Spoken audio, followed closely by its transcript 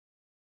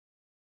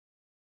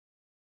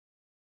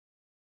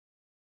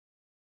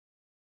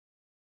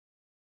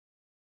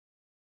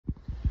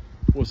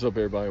What's up,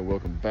 everybody?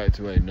 Welcome back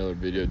to another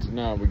video.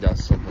 Tonight we got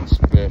something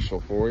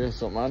special for you,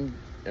 something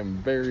I am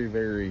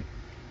very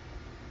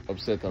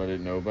upset that I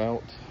didn't know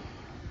about.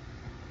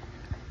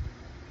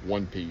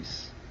 One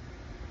Piece.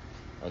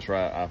 That's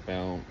right,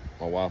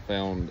 my wife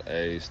found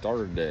a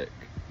starter deck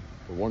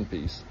for One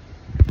Piece,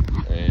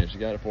 and she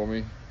got it for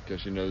me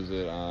because she knows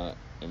that I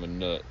am a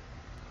nut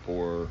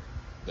for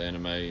the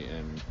anime,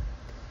 and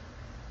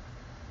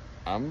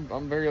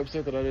I'm very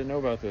upset that I didn't know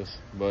about this,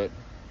 but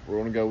we're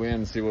going to go in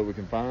and see what we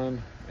can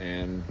find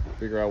and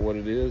figure out what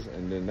it is,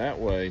 and then that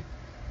way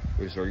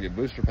we start to get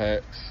booster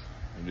packs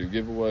and do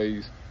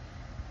giveaways.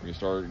 We can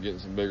start getting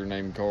some bigger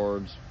name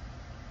cards.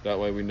 That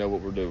way we know what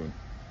we're doing.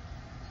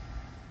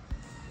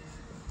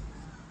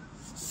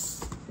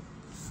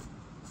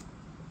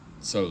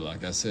 So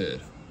like I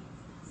said,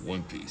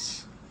 One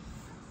Piece.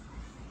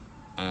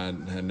 I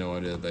had no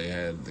idea they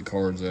had the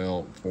cards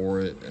out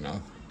for it, and I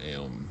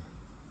am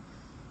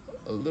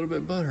a little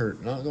bit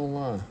butthurt, not gonna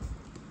lie.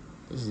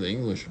 This is the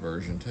English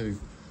version too.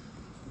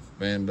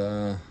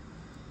 Bandai,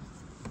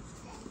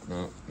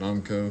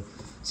 Namco.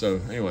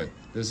 So anyway,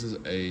 this is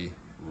a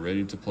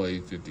ready to play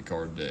 50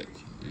 card deck.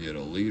 You get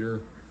a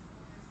leader,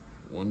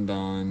 one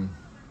Don,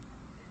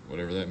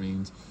 whatever that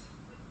means,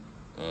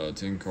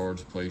 10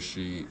 cards, play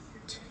sheet,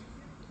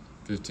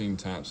 15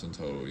 types in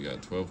total. You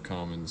got 12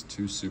 commons,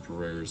 2 super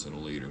rares, and a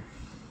leader.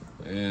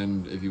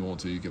 And if you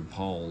want to, you can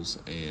pause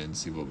and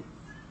see what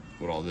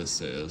all this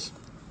says.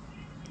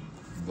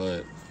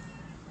 But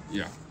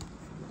yeah,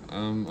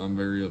 I'm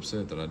very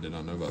upset that I did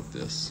not know about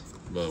this,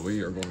 but we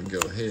are going to go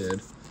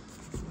ahead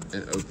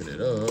and open it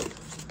up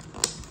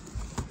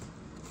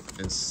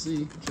and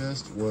see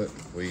just what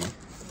we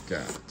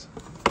got.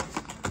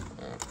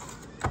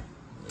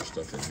 There's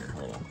stuff in here,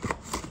 hold on.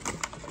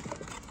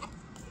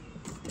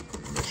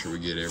 Make sure we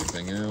get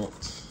everything out.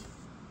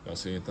 Y'all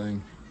see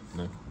anything?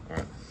 No? All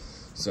right,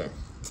 so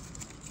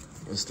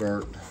let's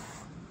start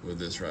with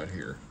this right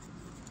here.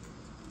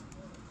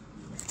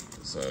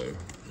 So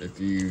if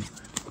you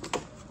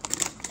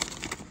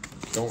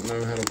don't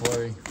know how to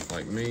play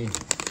like me,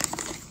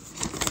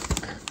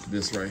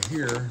 this right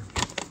here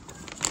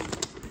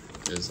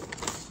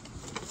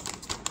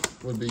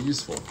would be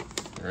useful.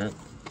 All right.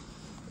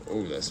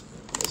 Oh, that's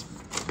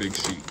a big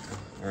sheet.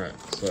 All right,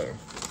 so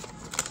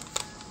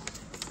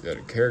you got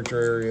a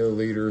character area,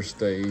 leader,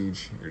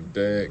 stage, your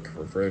deck,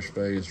 refresh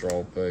phase,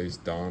 draw phase,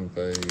 Don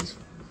phase,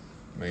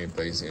 main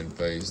phase, end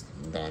phase,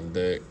 Don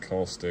deck,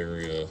 cost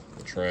area,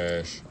 the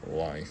trash,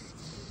 life.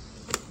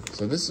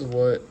 So this is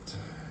what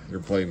your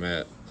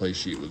play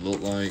sheet would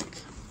look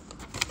like,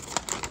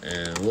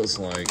 and it looks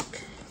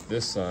like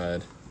this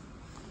side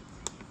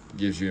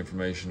gives you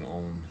information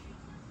on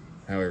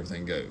how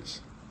everything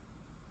goes.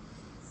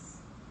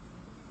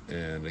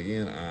 And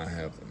again, I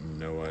have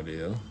no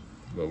idea,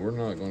 but we're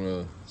not going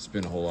to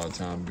spend a whole lot of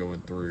time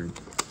going through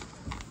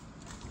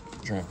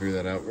trying to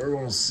figure that out. We're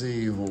going to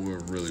see what we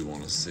really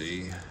want to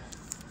see.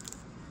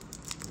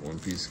 One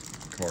Piece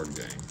card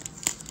game.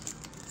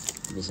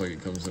 Looks like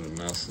it comes in a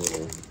nice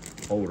little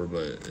holder,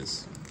 but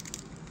it's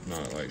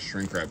not like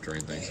shrink wrapped or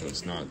anything, so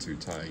it's not too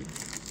tight.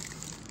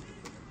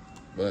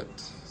 But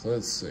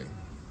let's see.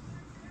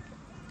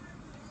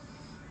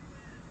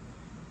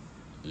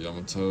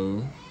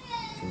 Yamato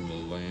from the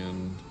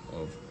land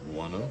of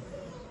Wano.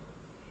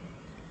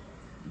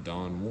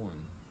 Don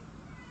 1.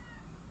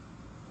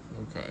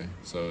 Okay,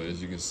 so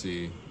as you can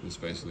see, it's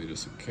basically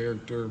just a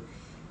character.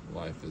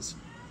 Life is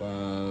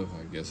 5.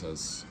 I guess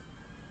that's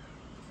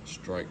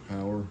strike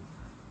power.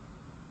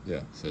 Yeah,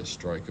 it says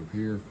strike up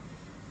here.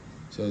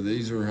 So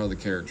these are how the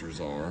characters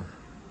are.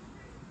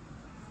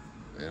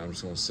 And I'm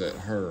just gonna set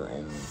her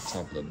on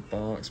top of the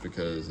box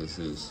because this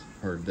is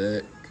her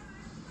deck.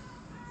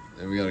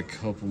 And we got a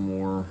couple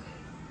more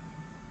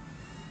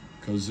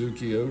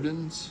Kozuki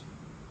Odins.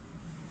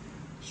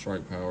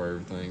 Strike power,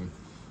 everything.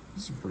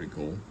 This is pretty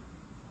cool.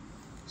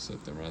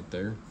 Set them right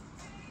there.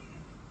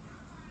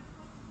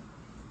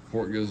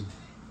 Porgus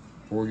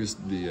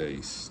the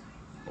Ace,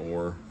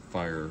 or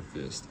Fire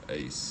Fist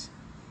Ace,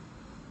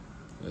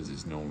 as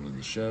he's known in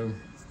the show.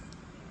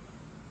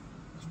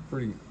 It's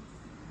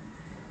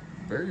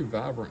very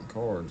vibrant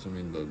cards. I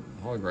mean, the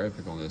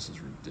holographic on this is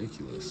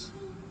ridiculous.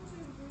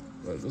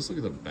 But let's look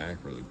at the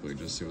back really quick,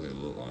 just see what they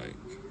look like.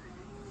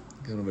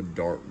 Kind of a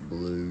dark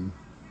blue.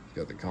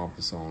 Got the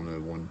compass on it,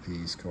 One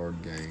Piece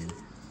card game.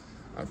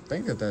 I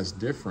think that's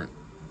different.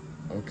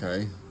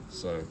 Okay,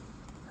 so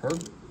I'm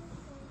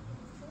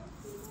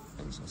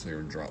just gonna say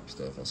her drop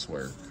stuff, I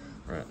swear.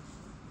 All right,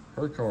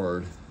 her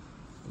card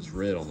is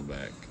red on the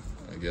back.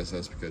 I guess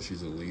that's because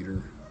she's a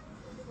leader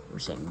or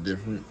something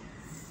different.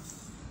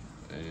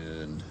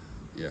 And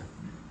yeah,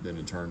 then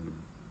it turned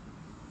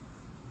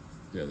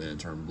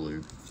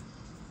blue.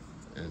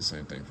 And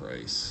same thing for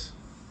Ace.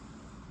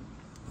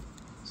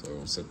 So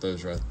we'll set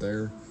those right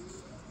there.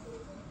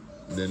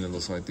 Then it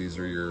looks like these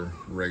are your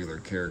regular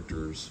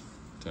characters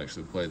to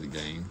actually play the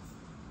game.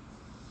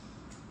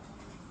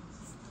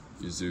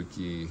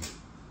 Yuzuki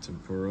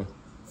Tempura.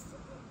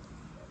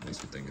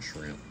 Makes me think of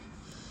shrimp.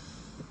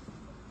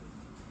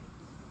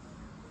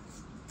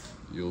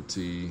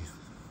 Yulti,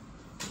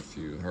 a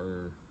few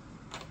her.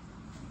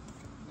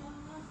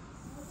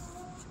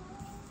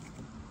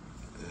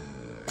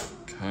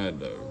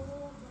 Kaido.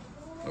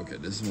 Okay,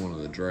 this is one of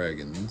the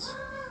dragons.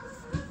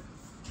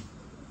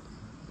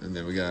 And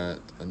then we got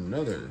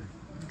another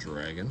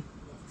dragon.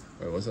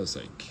 Wait, what's that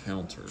say?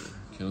 Counter.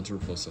 Counter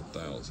plus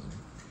 1,000.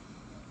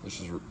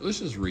 Let's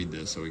just read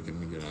this so we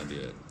can get an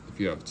idea. If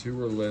you have 2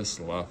 or less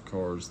life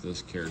cards,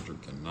 this character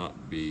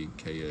cannot be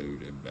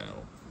KO'd in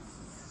battle.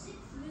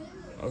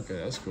 Okay,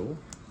 that's cool.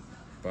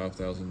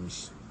 5,000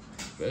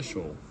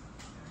 special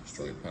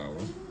strike power.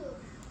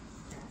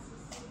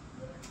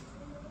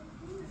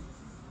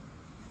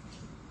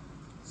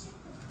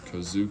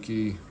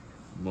 Kazuki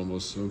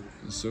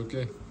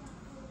Momosuke.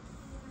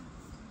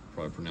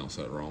 Probably pronounced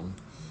that wrong.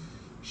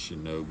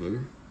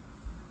 Shinobu.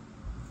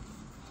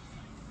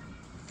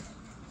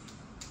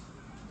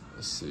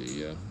 Let's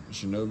see, yeah.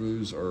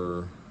 Shinobus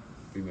are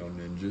female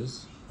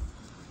ninjas.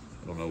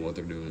 I don't know what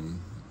they're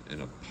doing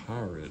in a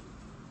pirate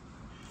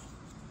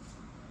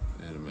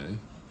anime.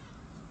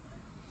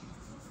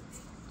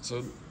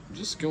 So,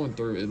 just going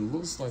through, it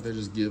looks like they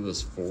just give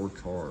us 4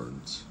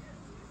 cards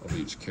of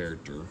each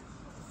character.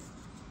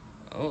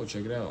 Oh,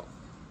 check it out.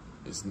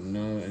 It's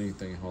not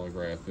anything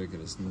holographic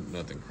and it's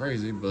nothing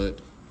crazy, but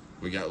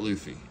we got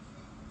Luffy.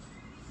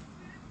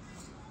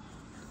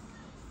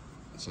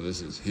 So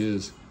this is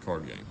his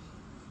card game.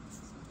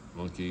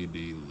 Monkey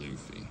D.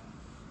 Luffy.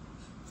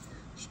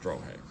 Straw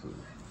Hat Crew.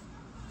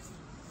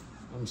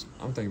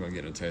 I'm thinking about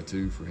getting a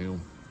tattoo for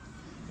him.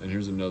 And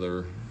here's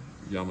another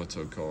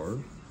Yamato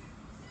card.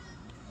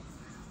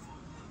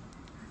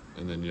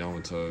 And then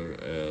Yamato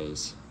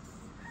as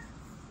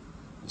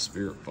the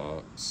Spirit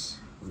Fox,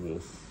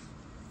 Wolf.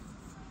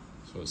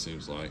 So it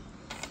seems like.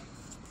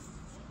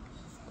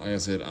 Like I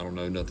said, I don't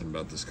know nothing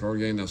about this card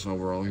game. That's why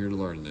we're all here to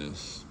learn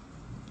this.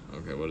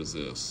 Okay, what is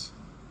this?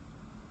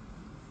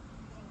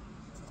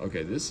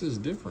 Okay, this is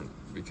different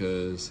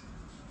because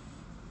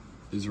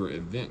these are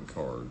event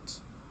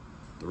cards.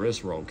 The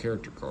rest were all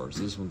character cards.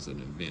 This one's an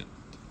event.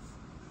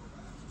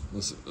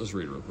 Let's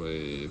read it real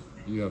quick.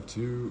 If you have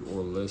 2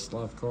 or less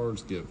life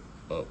cards, give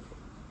up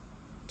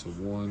to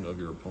 1 of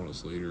your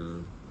opponent's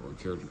leader or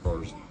character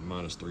cards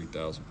minus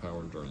 3,000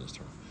 power during this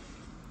turn.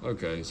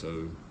 Okay,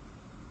 so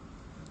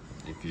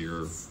if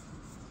you're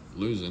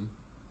losing,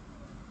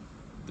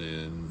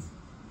 then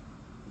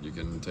you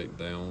can take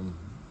down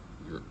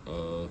your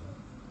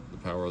the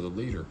power of the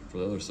leader for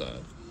the other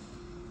side.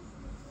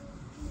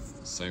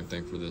 Same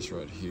thing for this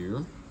right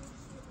here.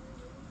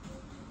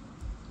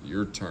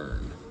 Your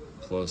turn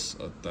plus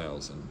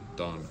 1,000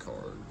 Dawn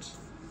cards.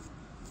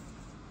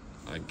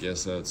 I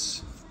guess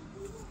that's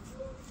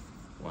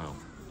wow.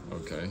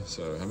 Okay,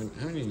 so how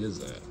many is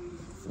that?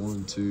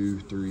 1, 2,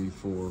 3,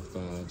 4,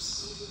 5,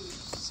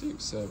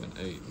 6, 7,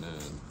 8, 9,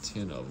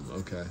 10 of them.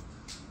 Okay.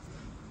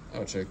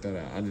 I'll check that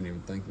out. I didn't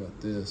even think about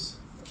this.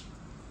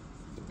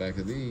 The back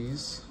of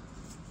these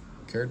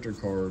character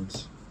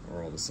cards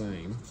are all the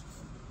same,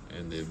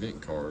 and the event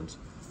cards,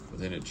 but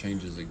then it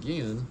changes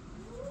again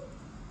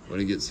when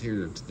it gets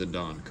here to the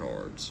Dawn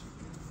cards,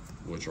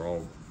 which are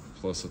all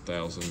plus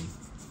 1,000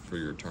 for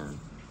your turn.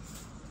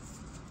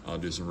 I'll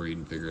do some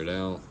reading, figure it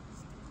out.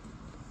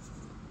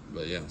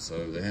 But yeah,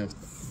 so they have,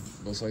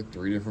 looks like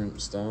 3 different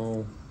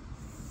style.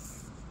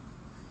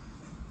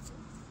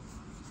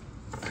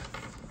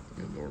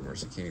 Good Lord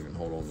mercy, can't even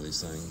hold on to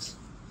these things.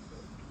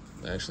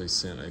 They actually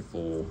sent a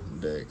full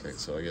deck,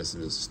 so I guess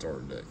it is a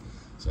starter deck.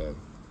 So,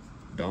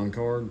 Dawn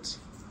cards,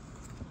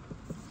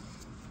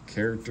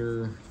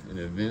 character and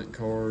event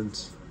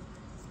cards,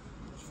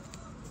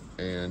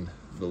 and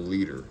the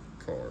leader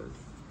card.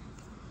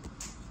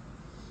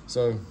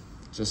 So,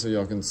 just so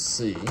y'all can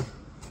see,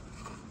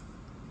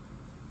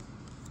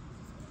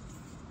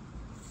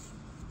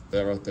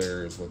 that right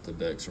there is what the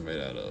decks are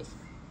made out of.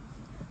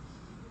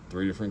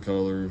 3 different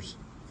colors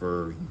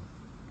for,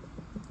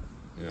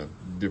 you know,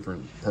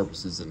 different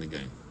purposes in the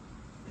game.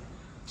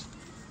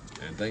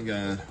 And thank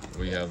God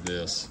we have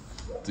this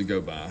to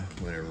go by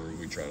whenever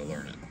we try to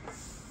learn it.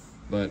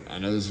 But I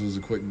know this was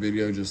a quick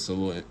video, just a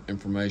little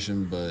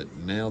information, but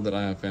now that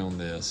I have found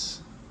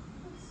this,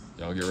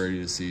 y'all get ready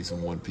to see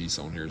some One Piece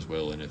on here as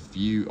well. And if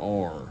you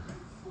are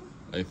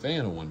a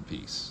fan of One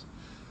Piece,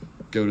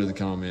 go to the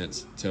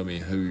comments, tell me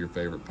who your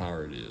favorite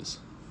pirate is.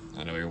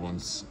 I know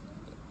everyone's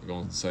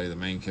going to say the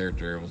main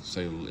character, everyone's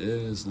say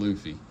is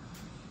Luffy.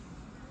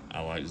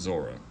 I like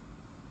Zoro.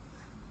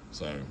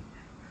 So,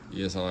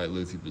 yes, I like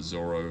Luffy, but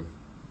Zoro,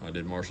 I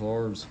did martial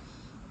arts.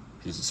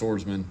 He's a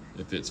swordsman.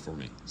 It fits for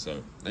me.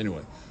 So,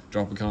 anyway,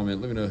 drop a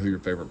comment. Let me know who your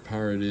favorite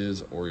pirate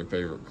is or your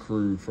favorite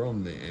crew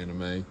from the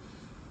anime.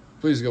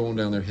 Please go on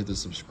down there, hit the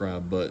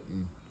subscribe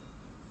button,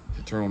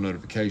 turn on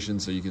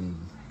notifications so you can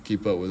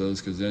keep up with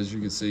those, because as you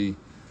can see,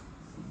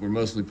 we're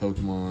mostly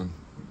Pokemon,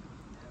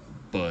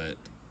 but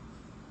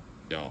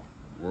y'all,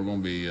 we're gonna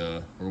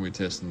be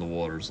testing the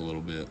waters a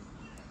little bit.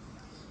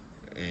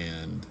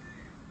 And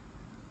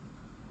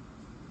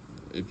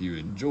if you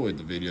enjoyed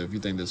the video, if you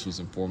think this was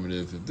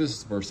informative, if this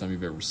is the first time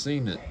you've ever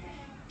seen it,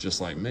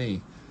 just like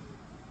me,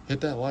 hit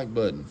that like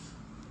button.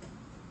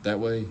 That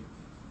way,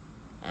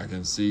 I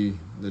can see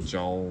that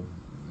y'all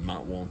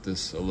might want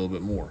this a little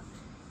bit more.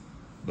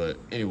 But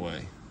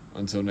anyway,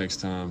 until next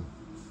time,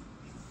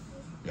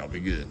 y'all be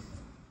good.